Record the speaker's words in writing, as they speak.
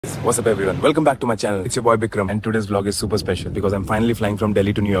What's up everyone, welcome back to my channel. It's your boy Bikram and today's vlog is super special because I'm finally flying from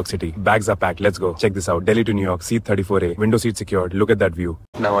Delhi to New York City. Bags are packed, let's go. Check this out, Delhi to New York, seat 34A, window seat secured, look at that view.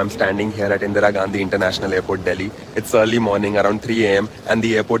 Now I'm standing here at Indira Gandhi International Airport, Delhi. It's early morning, around 3 AM and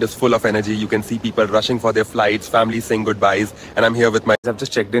the airport is full of energy. You can see people rushing for their flights, families saying goodbyes, and I'm here with my... I've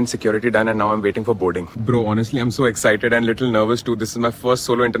just checked in, security done, and now I'm waiting for boarding. Bro, honestly I'm so excited and little nervous too. This is my first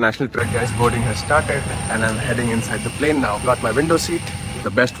solo international trip. Guys, boarding has started and I'm heading inside the plane now. Got my window seat. The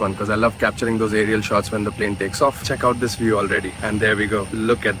best one because I love capturing those aerial shots when the plane takes off. Check out this view already. And there we go.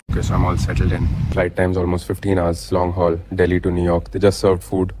 Look at... Okay, so I'm all settled in. Flight time's almost 15 hours. Long haul. Delhi to New York. They just served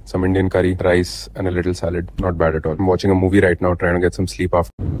food. Some Indian curry, rice and a little salad. Not bad at all. I'm watching a movie right now, trying to get some sleep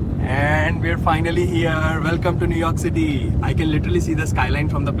after. And we're finally here. Welcome to New York City. I can literally see the skyline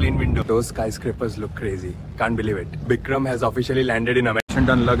from the plane window. Those skyscrapers look crazy. Can't believe it. Bikram has officially landed in America.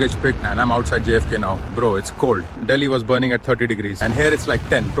 Done luggage picked and I'm outside JFK now. Bro, it's cold. Delhi was burning at 30 degrees and here it's like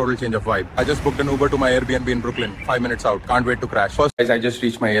 10. Total change of vibe. I just booked an Uber to my Airbnb in Brooklyn. 5 minutes out. Can't wait to crash. First, guys, I just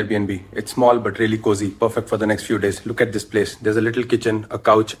reached my Airbnb. It's small but really cozy. Perfect for the next few days. Look at this place. There's a little kitchen, a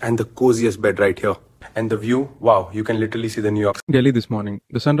couch and the coziest bed right here. And the view, wow, you can literally see the New York. Delhi this morning.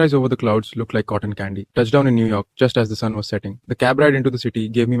 The sunrise over the clouds looked like cotton candy. Touchdown in New York just as the sun was setting. The cab ride into the city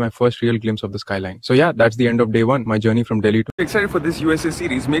gave me my first real glimpse of the skyline. So yeah, that's the end of day one, my journey from Delhi to... Excited for this USA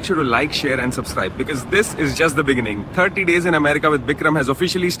series. Make sure to like, share and subscribe because this is just the beginning. 30 days in America with Bikram has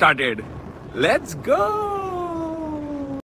officially started. Let's go!